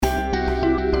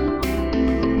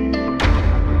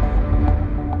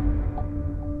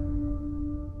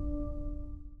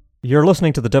You're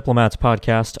listening to the Diplomats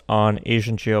podcast on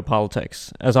Asian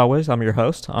geopolitics. As always, I'm your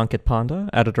host, Ankit Panda,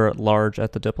 editor-at-large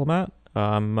at The Diplomat.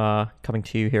 I'm coming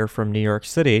to you here from New York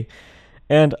City,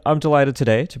 and I'm delighted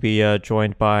today to be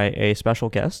joined by a special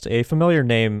guest, a familiar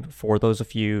name for those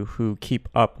of you who keep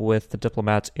up with The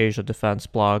Diplomat's Asia Defense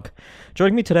blog.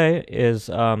 Joining me today is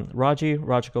Raji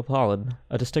Rajagopalan,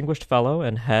 a distinguished fellow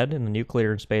and head in the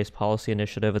Nuclear and Space Policy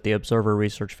Initiative at the Observer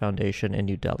Research Foundation in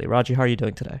New Delhi. Raji, how are you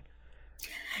doing today?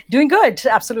 Doing good,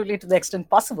 absolutely, to the extent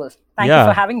possible. Thank you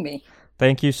for having me.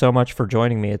 Thank you so much for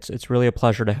joining me. It's really a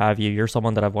pleasure to have you. You're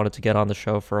someone that I've wanted to get on the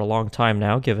show for a long time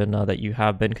now, given that you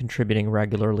have been contributing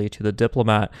regularly to The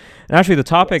Diplomat. And actually, the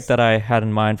topic that I had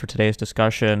in mind for today's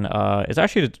discussion is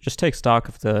actually to just take stock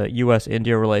of the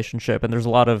U.S.-India relationship. And there's a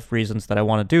lot of reasons that I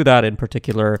want to do that, in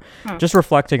particular, just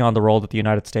reflecting on the role that the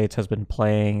United States has been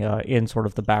playing in sort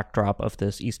of the backdrop of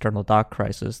this Eastern Ladakh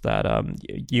crisis that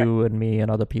you and me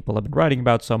and other people have been writing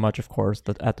about so much, of course,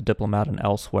 at The Diplomat and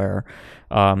elsewhere,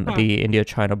 the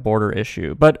India-China border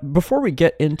issue. But before we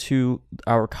get into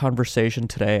our conversation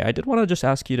today, I did want to just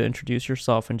ask you to introduce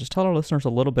yourself and just tell our listeners a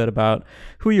little bit about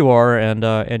who you are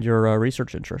and your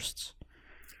research interests.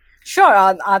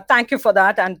 Sure. Thank you for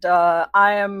that. And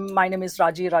my name is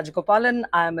Raji Rajagopalan.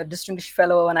 I'm a distinguished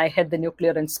fellow and I head the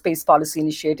Nuclear and Space Policy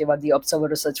Initiative at the Observer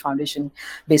Research Foundation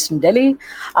based in Delhi.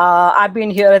 I've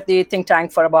been here at the think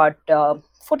tank for about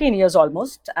 14 years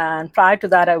almost. And prior to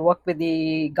that, I worked with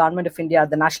the Government of India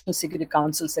at the National Security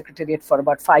Council Secretariat for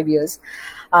about 5 years.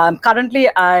 Currently,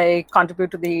 I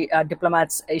contribute to the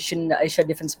Diplomat's Asia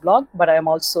Defense blog, but I am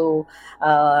also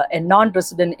a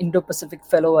non-resident Indo-Pacific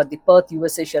fellow at the Perth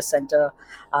US Asia Center.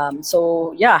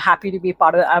 Happy to be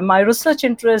part of it. My research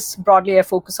interests, broadly, I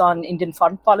focus on Indian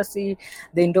foreign policy,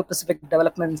 the Indo-Pacific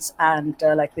developments, and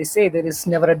like they say, there is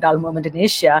never a dull moment in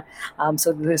Asia.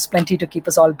 So there's plenty to keep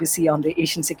us all busy on the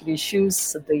Asian security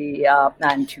issues,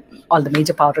 and all the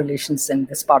major power relations in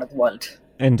this part of the world.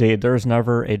 Indeed, there's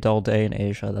never a dull day in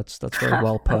Asia. That's very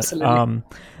well put. Absolutely.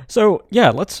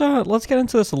 Let's get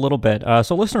into this a little bit.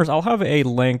 So listeners, I'll have a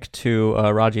link to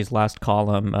Raji's last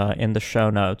column in the show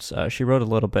notes. She wrote a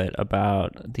little bit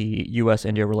about the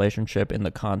U.S.-India relationship in the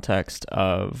context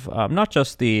of not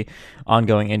just the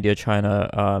ongoing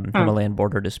India-China Himalayan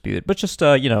border dispute, but just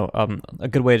a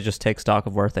good way to just take stock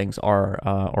of where things are,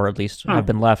 or at least have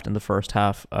been left in the first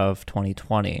half of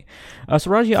 2020.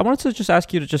 So Raji, I wanted to just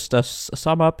ask you to just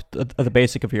sum up the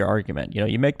basic of your argument.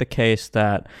 You make the case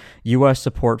that U.S.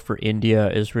 support for India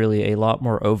is really a lot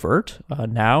more overt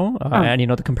now. And,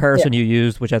 the comparison you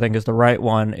used, which I think is the right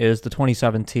one, is the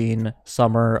 2017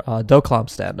 summer Doklam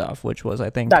standoff, which was, I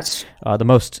think, the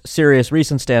most serious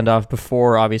recent standoff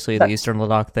before, obviously, the Eastern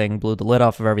Ladakh thing blew the lid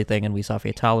off of everything and we saw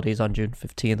fatalities on June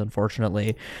 15th,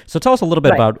 unfortunately. So tell us a little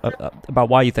bit about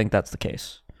why you think that's the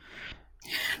case.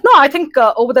 No, I think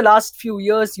over the last few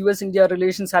years, U.S.-India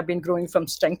relations have been growing from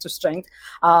strength to strength.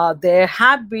 There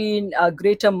have been a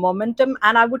greater momentum.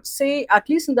 And I would say, at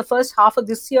least in the first half of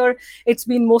this year, it's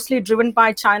been mostly driven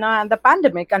by China and the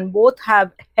pandemic. And both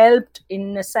have helped,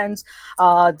 in a sense,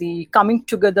 the coming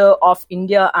together of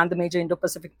India and the major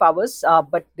Indo-Pacific powers.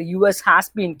 But the U.S. has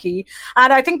been key.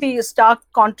 And I think the stark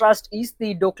contrast is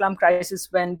the Doklam crisis,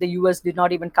 when the U.S. did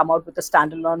not even come out with a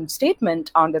standalone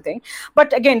statement on the thing.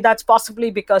 But again, that's possibly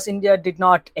because India did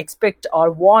not expect or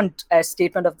want a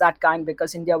statement of that kind,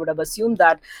 because India would have assumed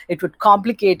that it would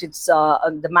complicate its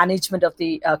the management of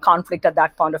the conflict at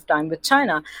that point of time with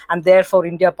China, and therefore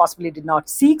India possibly did not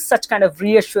seek such kind of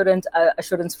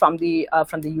assurance from the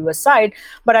U.S. side.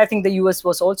 But I think the U.S.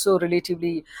 was also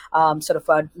relatively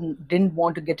didn't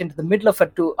want to get into the middle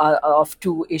of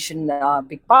two Asian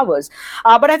big powers.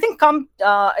 But I think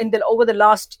over the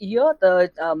last year,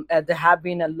 there have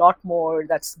been a lot more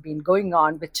that's been going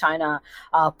on with China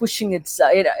pushing its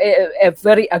a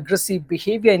very aggressive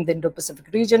behavior in the Indo-Pacific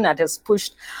region that has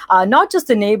pushed not just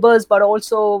the neighbors, but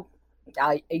also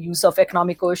a use of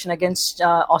economic coercion against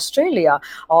Australia,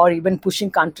 or even pushing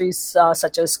countries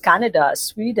such as Canada,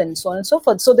 Sweden, so on and so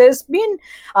forth. So there's been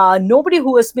nobody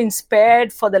who has been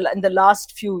spared in the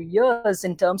last few years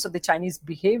in terms of the Chinese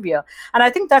behavior. And I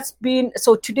think that's been,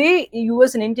 so today,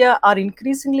 US and India are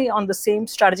increasingly on the same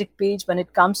strategic page when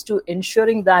it comes to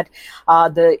ensuring that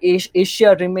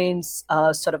Asia remains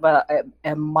sort of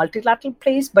a multilateral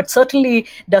place, but certainly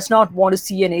does not want to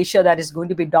see an Asia that is going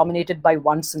to be dominated by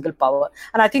one single power.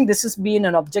 And I think this has been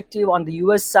an objective on the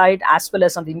US side as well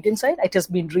as on the Indian side. It has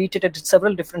been reiterated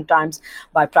several different times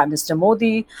by Prime Minister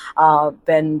Modi,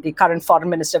 when the current foreign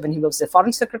minister, when he was the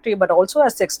foreign secretary, but also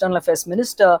as the external affairs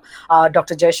minister,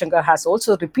 Dr. Jaishankar has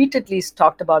also repeatedly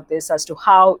talked about this as to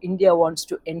how India wants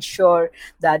to ensure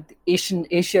that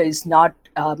Asia is not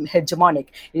hegemonic.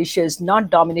 Asia is not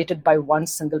dominated by one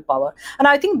single power. And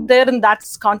I think there, in that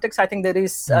context, I think there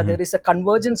is a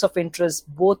convergence of interest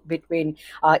both between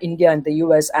India and the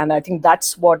US. And I think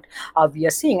that's what we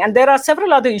are seeing. And there are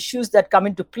several other issues that come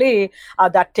into play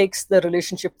that takes the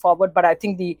relationship forward. But I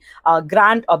think the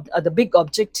the big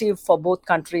objective for both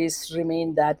countries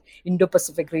remain that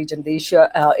Indo-Pacific region, the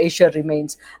Asia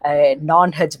remains a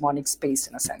non-hegemonic space,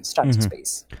 in a sense, strategic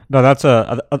space. No, that's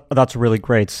a really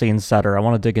great scene setter. I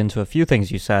want to dig into a few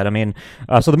things you said. I mean,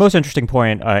 so the most interesting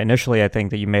point initially, I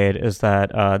think, that you made is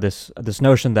that this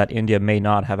notion that India may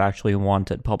not have actually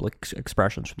wanted public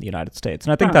expressions from the United States,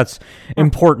 and I think that's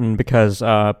important because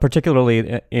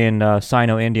particularly in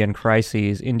Sino-Indian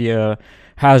crises, India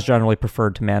has generally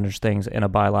preferred to manage things in a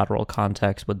bilateral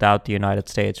context without the United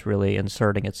States really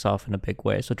inserting itself in a big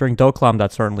way. So during Doklam,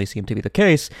 that certainly seemed to be the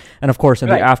case. And of course, in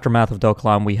the aftermath of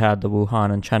Doklam, we had the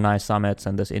Wuhan and Chennai summits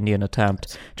and this Indian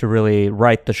attempt to really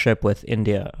right the ship with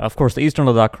India. Of course, the Eastern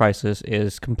Ladakh crisis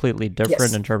is completely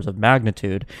different in terms of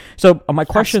magnitude. So my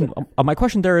question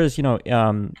there is,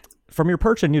 from your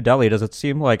perch in New Delhi, does it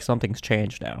seem like something's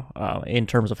changed now in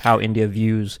terms of how India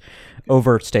views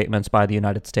overt statements by the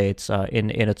United States in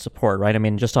its support, right? I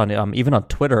mean, just on even on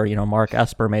Twitter, Mark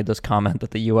Esper made this comment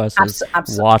that the U.S. is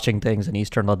watching things in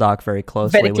Eastern Ladakh very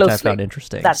closely, which I found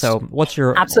interesting. So what's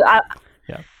your...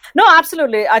 Yeah. No,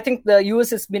 absolutely. I think the U.S.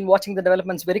 has been watching the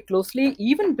developments very closely,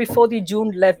 even before the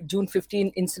June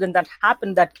 15 incident that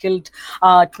happened that killed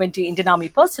 20 Indian Army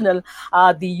personnel.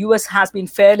 The U.S. has been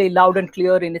fairly loud and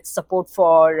clear in its support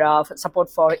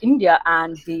for India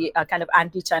and the kind of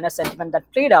anti-China sentiment that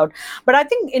played out. But I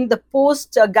think in the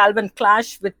post-Galvan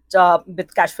clash with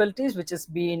casualties, which has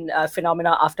been a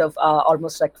phenomena after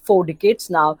almost like 4 decades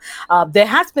now, there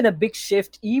has been a big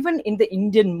shift even in the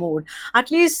Indian mood,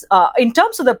 at least in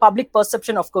terms of the public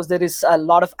perception. Of course, there is a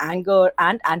lot of anger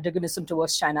and antagonism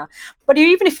towards China. But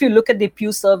even if you look at the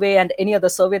Pew survey and any other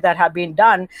survey that have been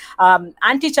done,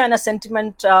 anti-China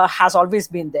sentiment has always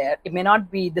been there. It may not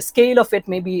be, the scale of it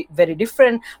may be very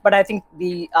different, but I think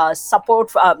the support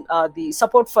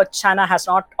for China has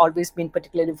not always been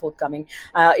particularly forthcoming.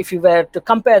 If you were to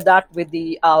compare that with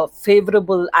the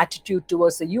favorable attitude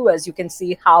towards the US, you can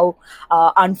see how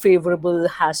unfavorable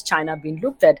has China been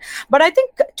looked at. But I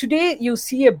think today you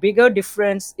see a bigger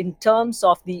difference in terms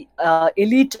of the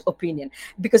elite opinion,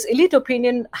 because elite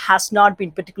opinion has not been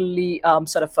particularly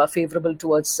favorable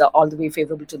towards all the way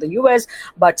favorable to the US,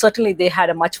 but certainly they had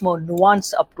a much more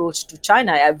nuanced approach to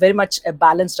China, a very much a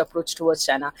balanced approach towards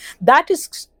China. That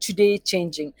is today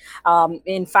changing.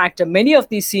 In fact, many of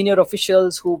these senior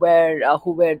officials who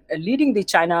were leading the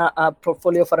China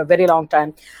portfolio for a very long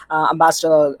time,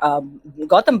 Ambassador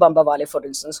Gautam Bambawale, for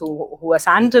instance, who has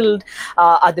handled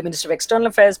the Minister of External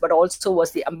Affairs, but also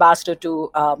was the ambassador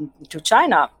to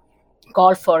China,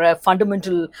 called for a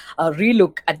fundamental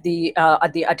relook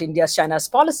at India's-China's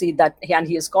policy, and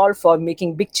he has called for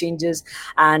making big changes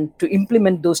and to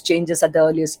implement those changes at the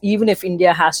earliest, even if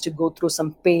India has to go through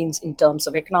some pains in terms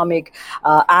of economic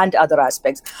and other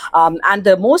aspects. And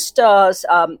the most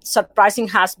surprising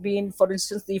has been, for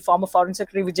instance, the former Foreign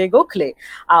Secretary Vijay Gokhale,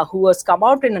 who has come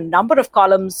out in a number of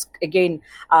columns, again,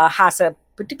 has a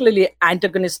particularly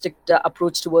antagonistic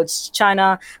approach towards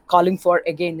China, calling for,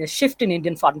 again, a shift in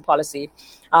Indian foreign policy.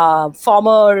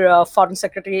 Former Foreign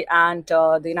Secretary and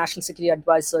the National Security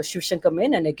Advisor Shiv Shankar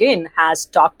Menon, again, has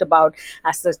talked about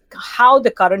how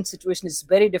the current situation is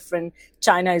very different.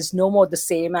 China is no more the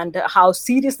same, and how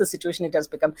serious the situation it has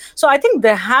become. So I think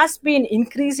there has been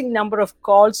increasing number of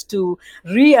calls to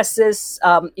reassess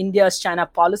India's China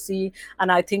policy,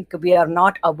 and I think we are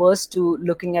not averse to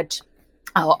looking at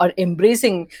or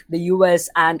embracing the US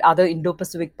and other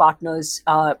Indo-Pacific partners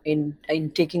in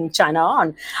taking China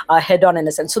on head on, in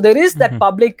a sense. So there is that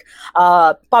public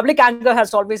anger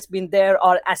has always been there,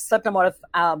 or a certain amount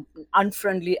of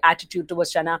unfriendly attitude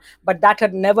towards China, but that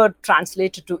had never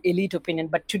translated to elite opinion.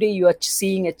 But today you are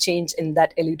seeing a change in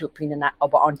that elite opinion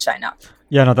on China.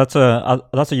 Yeah, no, that's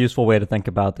a useful way to think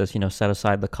about this. Set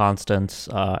aside the constants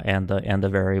and the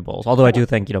variables. Although I do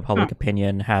think public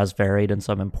opinion has varied in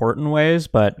some important ways,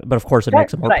 but of course it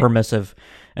makes a more permissive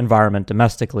environment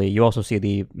domestically. You also see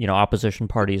the opposition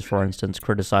parties, for instance,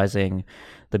 criticizing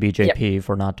the BJP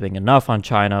for not doing enough on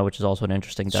China, which is also an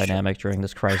interesting dynamic during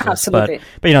this crisis. Absolutely.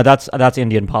 But that's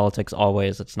Indian politics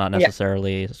always. It's not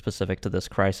necessarily specific to this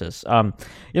crisis.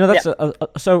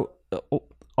 So.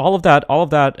 All of that,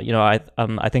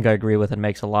 I think I agree with and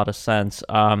makes a lot of sense.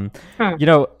 I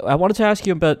wanted to ask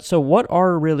you about, so what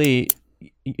are really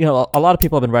a lot of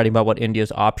people have been writing about what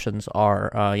India's options are.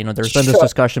 There's been this Sure.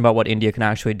 discussion about what India can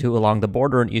actually do along the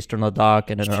border in eastern Ladakh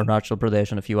and in Arunachal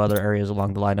Pradesh and a few other areas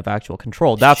along the line of actual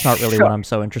control. That's not really what Sure. I'm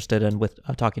so interested in with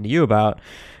talking to you about.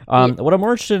 Yeah. What I'm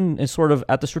more interested in is sort of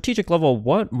at the strategic level,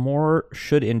 what more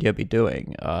should India be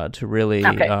doing to really,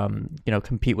 Okay.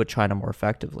 compete with China more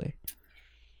effectively?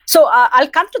 So I'll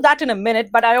come to that in a minute,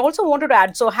 but I also wanted to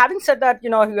add. So having said that,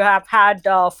 you have had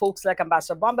folks like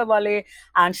Ambassador Bombawale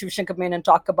and Shiv Shankar Menon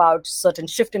talk about certain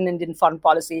shift in Indian foreign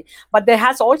policy, but there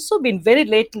has also been very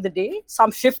late in the day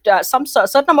some shift,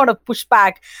 certain amount of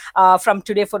pushback from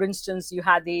today. For instance, you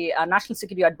had the National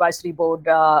Security Advisory Board,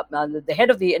 the head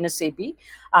of the NSAB,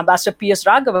 Ambassador P.S.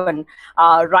 Raghavan,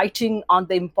 writing on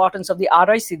the importance of the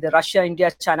RIC, the Russia,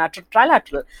 India, China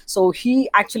trilateral. So he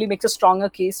actually makes a stronger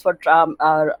case for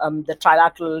the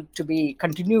trilateral to be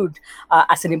continued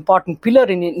as an important pillar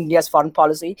in India's foreign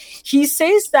policy. He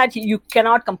says that you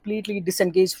cannot completely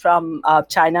disengage from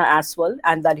China as well,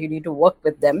 and that you need to work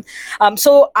with them.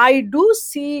 So I do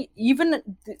see, even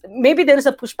maybe there is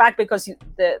a pushback because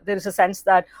there is a sense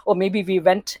that, or maybe we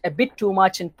went a bit too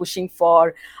much in pushing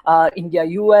for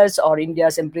India-US or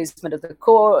India's embracement of the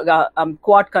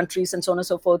Quad countries and so on and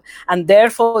so forth. And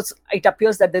therefore, it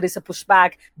appears that there is a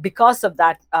pushback because of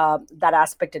that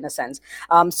aspect in a sense.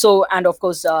 And of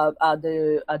course,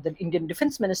 the Indian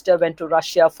Defense Minister went to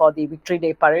Russia for the Victory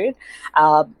Day parade.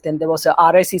 Then there was a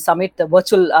RIC summit, the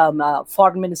virtual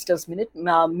foreign ministers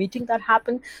meeting that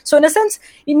happened. So in a sense,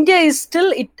 India is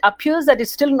still, it appears that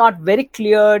it's still not very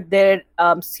clear. There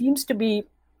seems to be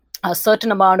a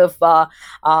certain amount of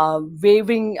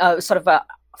wavering,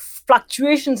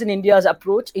 fluctuations in India's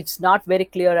approach. It's not very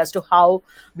clear as to how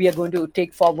we are going to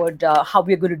take forward, how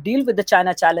we are going to deal with the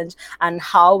China challenge, and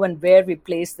how and where we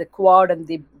place the Quad and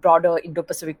the broader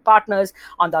Indo-Pacific partners.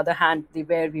 On the other hand,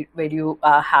 where you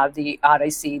have the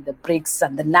RIC, the BRICS,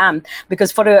 and the NAM.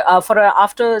 Because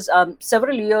after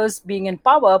several years being in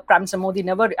power, Prime Minister Modi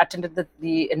never attended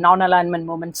the non-alignment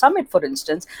movement summit, for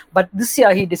instance. But this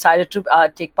year he decided to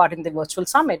take part in the virtual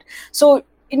summit. So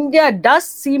India does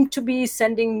seem to be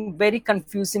sending very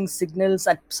confusing signals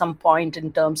at some point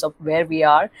in terms of where we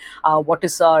are, what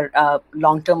is our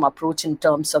long-term approach in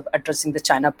terms of addressing the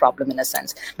China problem in a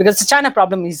sense. Because the China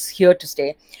problem is here to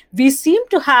stay. We seem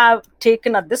to have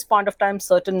taken at this point of time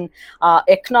certain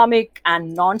economic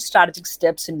and non-strategic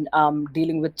steps in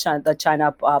dealing with the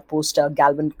China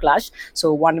post-Galvin clash.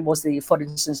 So one was for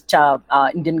instance,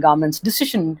 Indian government's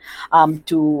decision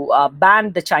to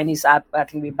ban the Chinese app. I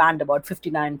think we banned about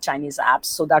 59 Chinese apps.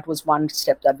 So that was one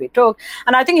step that we took.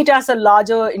 And I think it has a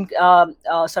larger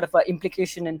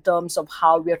implication in terms of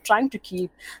how we are trying to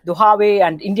keep the Huawei,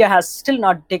 and India has still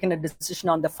not taken a decision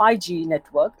on the 5G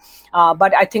network.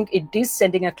 But I think it is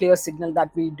sending a clear signal that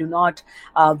we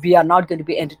are not going to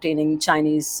be entertaining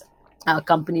Chinese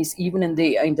companies, even in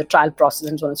the trial process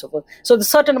and so on and so forth. So the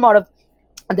certain amount of.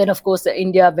 And then, of course,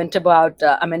 India went about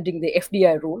amending the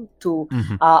FDI rule to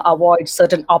avoid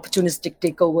certain opportunistic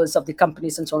takeovers of the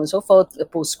companies and so on and so forth, the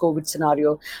post-COVID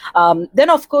scenario. Then,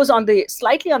 of course,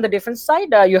 slightly on the defense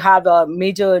side, you have a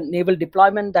major naval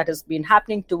deployment that has been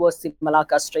happening towards the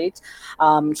Malacca Straits,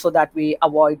 so that we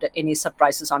avoid any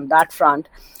surprises on that front.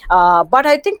 But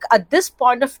I think at this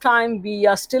point of time, we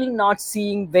are still not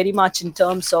seeing very much in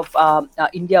terms of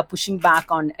India pushing back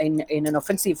in an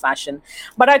offensive fashion.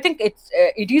 But I think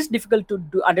it is difficult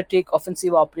to undertake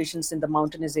offensive operations in the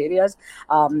mountainous areas.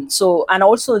 And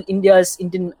also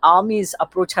Indian Army's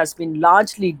approach has been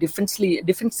largely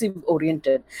defensive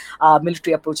oriented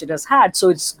military approach it has had. So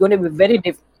it's going to be very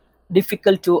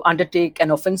difficult to undertake an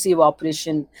offensive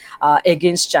operation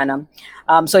against China.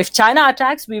 So if China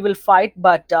attacks, we will fight,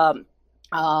 but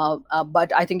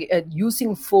I think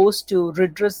using force to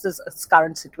redress this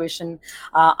current situation,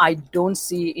 I don't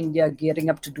see India gearing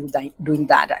up to doing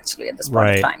that actually at this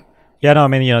point of time. Yeah, no, I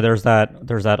mean, there's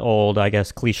that old, I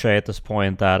guess, cliche at this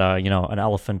point that, an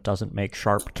elephant doesn't make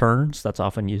sharp turns. That's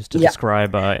often used to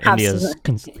describe India's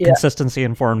consistency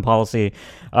in foreign policy.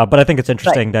 But I think it's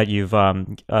interesting that you've,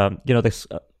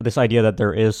 this idea that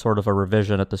there is sort of a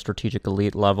revision at the strategic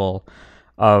elite level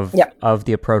of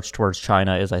the approach towards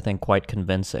China is, I think, quite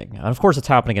convincing. And of course, it's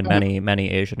happening in many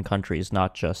Asian countries,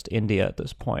 not just India at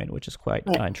this point, which is quite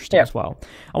interesting as well.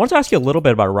 I want to ask you a little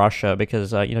bit about Russia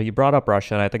because you brought up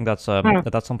Russia, and I think that's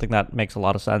something that makes a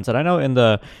lot of sense. And I know in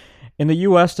the In the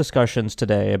U.S. discussions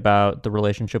today about the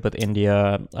relationship with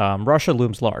India, Russia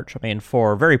looms large. I mean,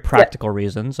 for very practical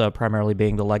reasons, primarily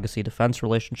being the legacy defense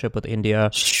relationship with India.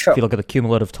 Sure. If you look at the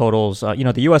cumulative totals,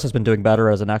 the U.S. has been doing better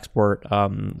as an export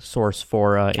source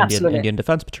for Indian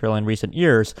defense material in recent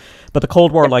years. But the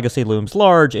Cold War legacy looms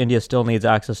large. India still needs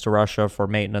access to Russia for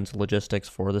maintenance and logistics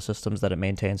for the systems that it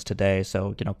maintains today.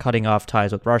 So, cutting off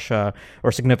ties with Russia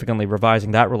or significantly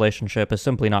revising that relationship is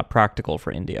simply not practical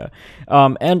for India.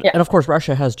 And of course,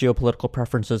 Russia has geopolitical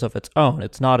preferences of its own.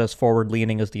 It's not as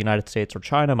forward-leaning as the United States or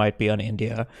China might be on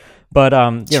India. But,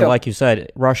 like you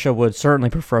said, Russia would certainly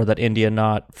prefer that India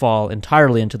not fall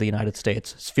entirely into the United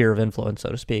States' sphere of influence, so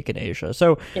to speak, in Asia.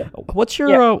 So what's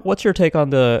your take on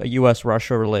the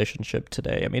U.S.-Russia relationship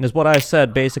today? I mean, is what I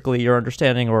said basically your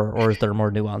understanding, or is there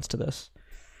more nuance to this?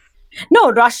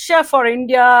 No, Russia for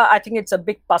India, I think it's a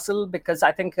big puzzle, because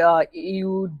I think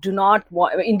India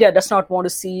does not want to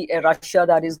see a Russia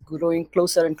that is growing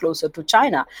closer and closer to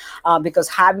China, because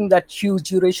having that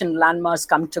huge Eurasian landmass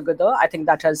come together, I think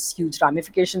that has huge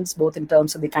ramifications, both in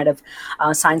terms of the kind of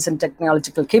science and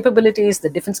technological capabilities, the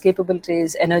defense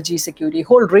capabilities, energy security,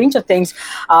 whole range of things.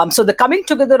 So the coming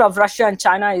together of Russia and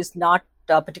China is not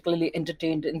particularly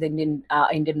entertained in the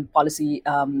Indian policy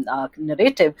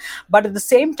narrative. But at the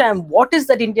same time, what is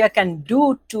that India can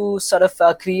do to sort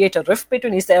of create a rift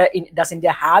between? Does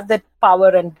India have that power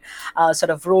and sort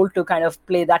of role to kind of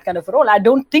play that kind of role? I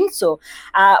don't think so.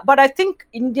 But I think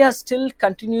India still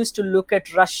continues to look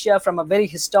at Russia from a very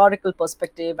historical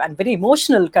perspective and very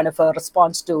emotional kind of a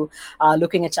response to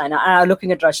looking at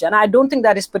Russia. And I don't think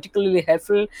that is particularly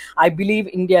helpful. I believe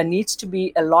India needs to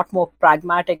be a lot more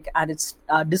pragmatic, and its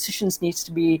decisions needs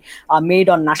to be made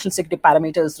on national security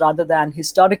parameters rather than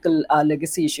historical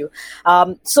legacy issue.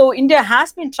 So India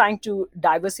has been trying to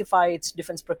diversify its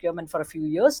defense procurement for a few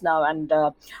years now, and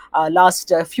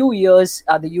last few years,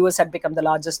 the US had become the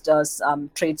largest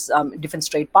defense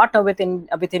trade partner with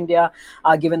India,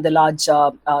 given the large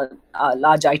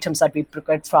items that we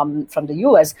procured from the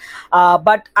US.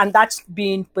 And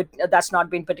that's not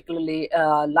been particularly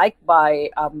liked by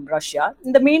Russia.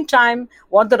 In the meantime,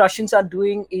 what the Russians are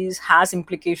doing has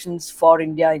implications for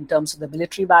India in terms of the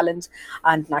military balance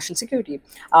and national security.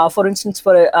 For instance,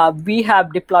 we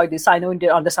have deployed the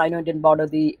Sino-Indian border,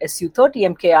 the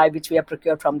Su-30 MKI, which we have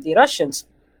procured from the Russians.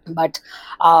 But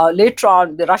later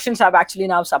on, the Russians have actually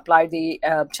now supplied the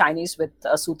Chinese with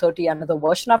Su-30, another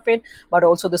version of it, but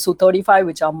also the Su-35,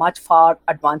 which are much far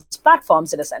advanced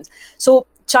platforms in a sense. So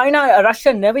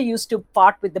Russia never used to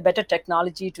part with the better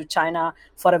technology to China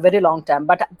for a very long time.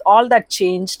 But all that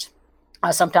changed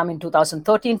sometime in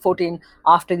 2013-14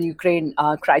 after the Ukraine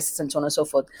crisis and so on and so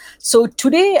forth. So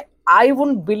today, I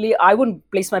wouldn't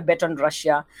place my bet on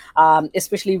Russia,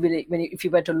 especially if you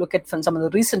were to look at some of the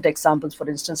recent examples. For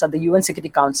instance, at the UN Security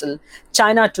Council,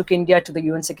 China took India to the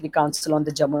UN Security Council on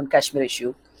the Jammu and Kashmir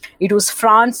issue. It was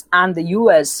France and the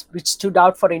US which stood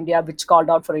out for India, which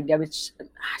called out for India, which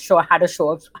had a show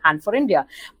of hand for India.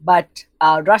 But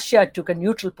Russia took a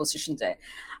neutral position there.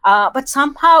 But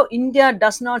somehow India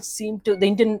does not seem to, the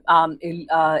Indian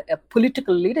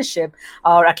political leadership,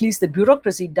 or at least the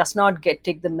bureaucracy, does not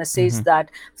take the message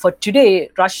that for today,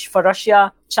 for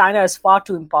Russia, China is far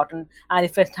too important. And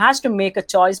if it has to make a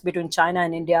choice between China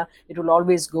and India, it will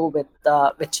always go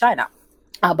with China.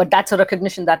 But that's a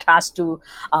recognition that has to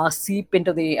seep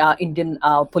into the Indian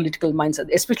political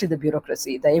mindset, especially the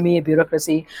bureaucracy, the MEA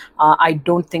bureaucracy. I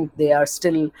don't think they are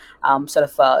still sort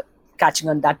of catching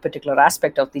on that particular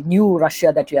aspect of the new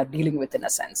Russia that we are dealing with, in a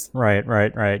sense. Right.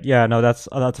 Yeah, no, that's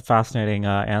a fascinating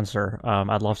answer.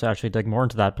 I'd love to actually dig more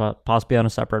into that, but possibly on a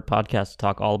separate podcast to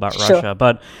talk all about Russia.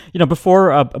 But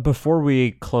before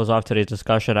we close off today's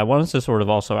discussion, I wanted to sort of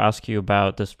also ask you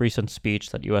about this recent speech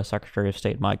that U.S. Secretary of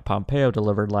State Mike Pompeo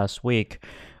delivered last week.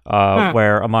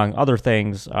 Where, among other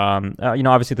things,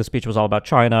 obviously the speech was all about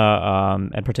China,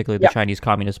 and particularly the Chinese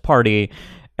Communist Party.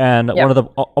 And one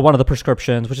of the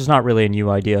prescriptions, which is not really a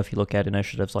new idea if you look at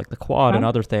initiatives like the Quad and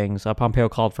other things, Pompeo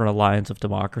called for an alliance of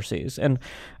democracies. And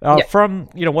from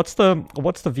what's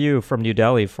the view from New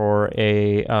Delhi for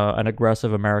an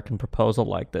aggressive American proposal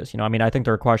like this? I think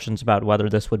there are questions about whether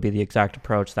this would be the exact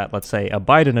approach that, let's say, a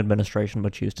Biden administration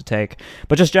would choose to take.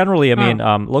 But just generally,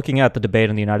 looking at the debate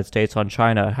in the United States on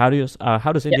China, how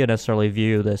does India necessarily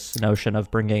view this notion of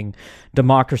bringing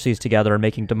democracies together and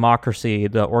making democracy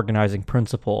the organizing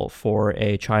principle for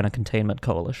a China containment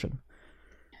coalition?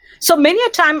 So many a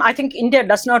time, I think India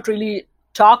does not really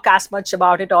talk as much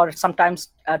about it, or sometimes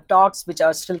talks which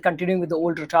are still continuing with the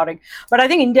old rhetoric. But I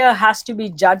think India has to be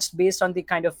judged based on the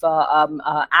kind of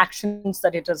actions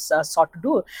that it has sought to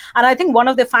do. And I think one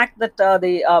of the fact that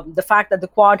the fact that the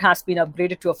Quad has been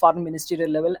upgraded to a foreign ministerial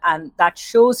level, and that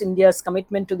shows India's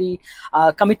commitment to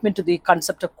the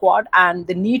concept of Quad, and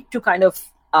the need to kind of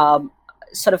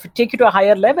sort of take it to a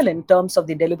higher level in terms of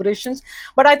the deliberations.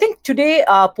 But I think today,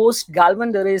 post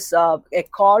Galvan, there is a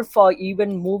call for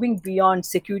even moving beyond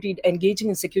security, engaging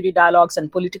in security dialogues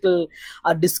and political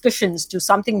discussions to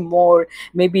something more,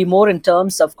 maybe more in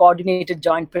terms of coordinated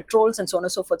joint patrols and so on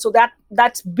and so forth. So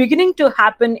that's beginning to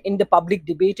happen in the public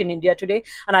debate in India today.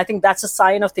 And I think that's a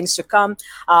sign of things to come.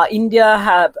 India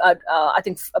have, I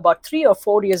think about 3 or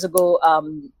 4 years ago,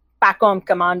 PACOM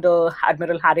Commander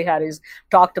Admiral Harry Harris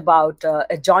talked about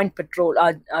a joint patrol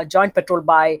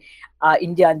by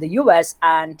India and the US,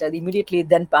 and immediately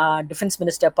then Defense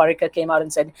Minister Parikar came out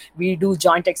and said, we do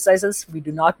joint exercises, we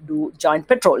do not do joint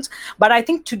patrols. But I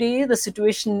think today the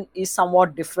situation is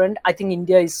somewhat different. I think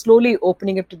India is slowly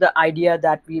opening up to the idea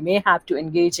that we may have to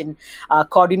engage in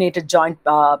coordinated joint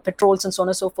patrols and so on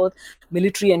and so forth,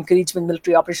 military encouragement,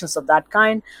 military operations of that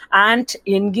kind, and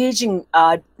engaging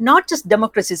not just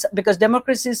democracies, because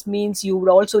democracies means you would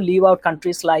also leave out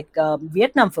countries like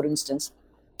Vietnam, for instance.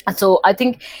 And so I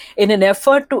think in an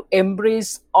effort to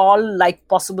embrace all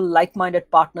possible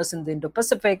like-minded partners in the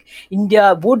Indo-Pacific,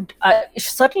 India would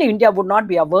not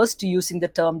be averse to using the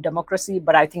term democracy,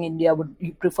 but I think India would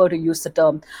prefer to use the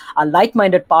term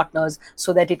like-minded partners,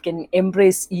 so that it can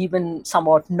embrace even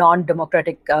somewhat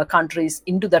non-democratic countries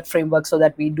into that framework, so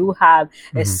that we do have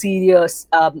a serious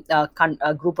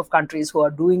group of countries who are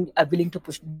willing to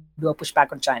do a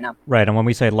pushback on China. Right, and when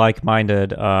we say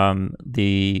like-minded,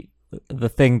 the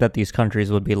thing that these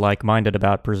countries would be like-minded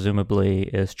about, presumably,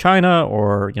 is China,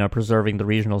 or preserving the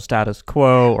regional status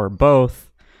quo, or both.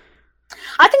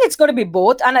 I think it's going to be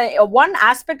both. And one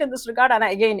aspect in this regard, and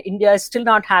again, India has still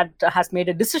not has made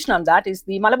a decision on that, is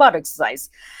the Malabar exercise,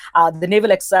 the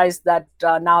naval exercise that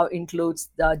now includes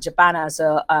Japan as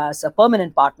a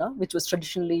permanent partner, which was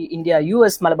traditionally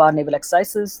India-US Malabar naval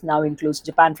exercises, now includes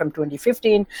Japan from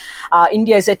 2015.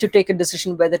 India is yet to take a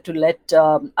decision whether to let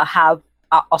have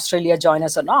Australia join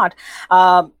us or not.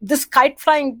 This kite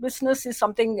flying business is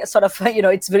something sort of,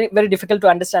 it's very, very difficult to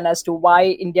understand as to why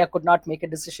India could not make a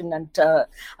decision and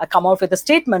come out with a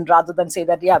statement rather than say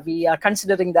that, yeah, we are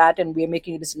considering that and we are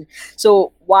making a decision.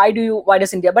 So why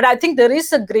does India? But I think there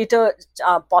is a greater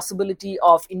possibility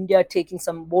of India taking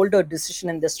some bolder decision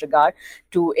in this regard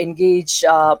to engage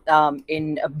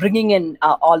in bringing in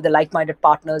all the like-minded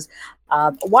partners.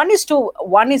 One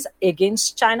is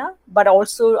against China, but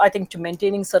also I think to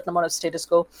maintaining certain amount of status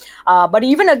quo. But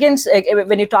even against,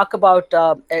 when you talk about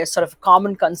sort of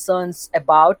common concerns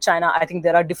about China, I think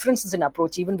there are differences in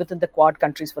approach even within the Quad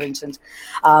countries, for instance.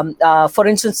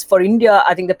 For India,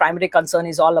 I think the primary concern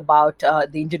is all about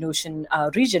the Indian Ocean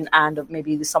region and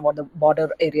maybe some of the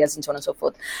border areas and so on and so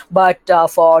forth. But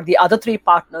for the other three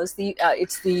partners,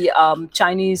 it's the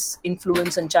Chinese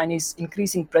influence and Chinese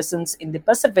increasing presence in the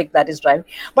Pacific that is driving.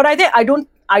 But I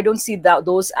don't see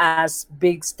those as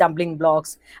big stumbling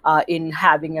blocks in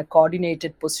having a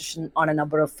coordinated position on a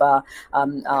number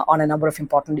of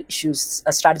important issues,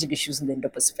 strategic issues in the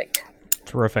Indo-Pacific.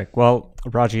 Terrific. Well,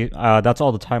 Raji, that's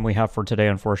all the time we have for today,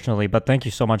 unfortunately. But thank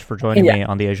you so much for joining me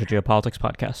on the Asia Geopolitics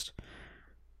podcast.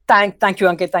 Thank you,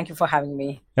 Ankit. Thank you for having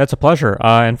me. It's a pleasure.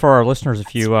 And for our listeners,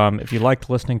 if you liked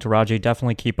listening to Raji,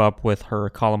 definitely keep up with her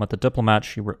column at The Diplomat.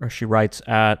 She writes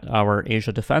at our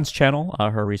Asia Defense channel.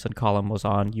 Her recent column was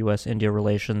on U.S.-India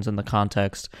relations in the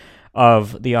context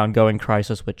of the ongoing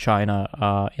crisis with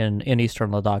China in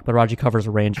eastern Ladakh. But Raji covers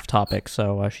a range of topics,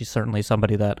 so she's certainly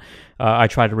somebody that I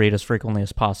try to read as frequently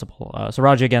as possible. So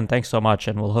Raji, again, thanks so much,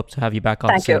 and we'll hope to have you back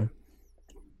on soon.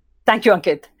 Thank you,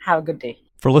 Ankit. Have a good day.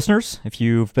 For listeners, if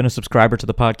you've been a subscriber to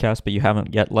the podcast but you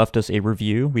haven't yet left us a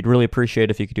review, we'd really appreciate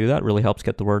if you could do that. It really helps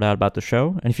get the word out about the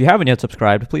show. And if you haven't yet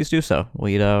subscribed, please do so.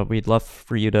 We'd love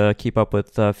for you to keep up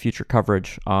with future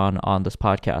coverage on this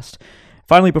podcast.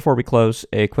 Finally, before we close,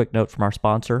 a quick note from our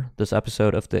sponsor. This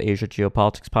episode of the Asia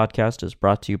Geopolitics podcast is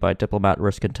brought to you by Diplomat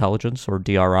Risk Intelligence, or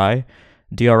DRI.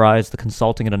 DRI is the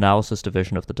consulting and analysis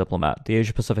division of The Diplomat, the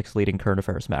Asia-Pacific's leading current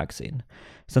affairs magazine.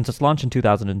 Since its launch in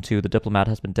 2002, The Diplomat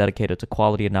has been dedicated to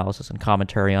quality analysis and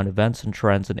commentary on events and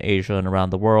trends in Asia and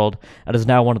around the world, and is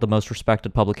now one of the most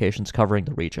respected publications covering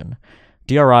the region.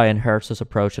 DRI inherits this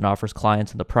approach and offers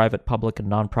clients in the private, public,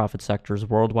 and nonprofit sectors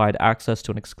worldwide access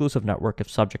to an exclusive network of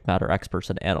subject matter experts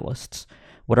and analysts.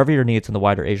 Whatever your needs in the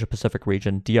wider Asia-Pacific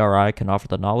region, DRI can offer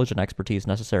the knowledge and expertise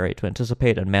necessary to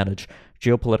anticipate and manage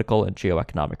geopolitical and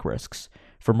geoeconomic risks.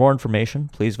 For more information,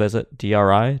 please visit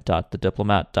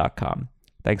dri.thediplomat.com.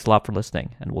 Thanks a lot for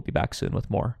listening, and we'll be back soon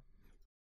with more.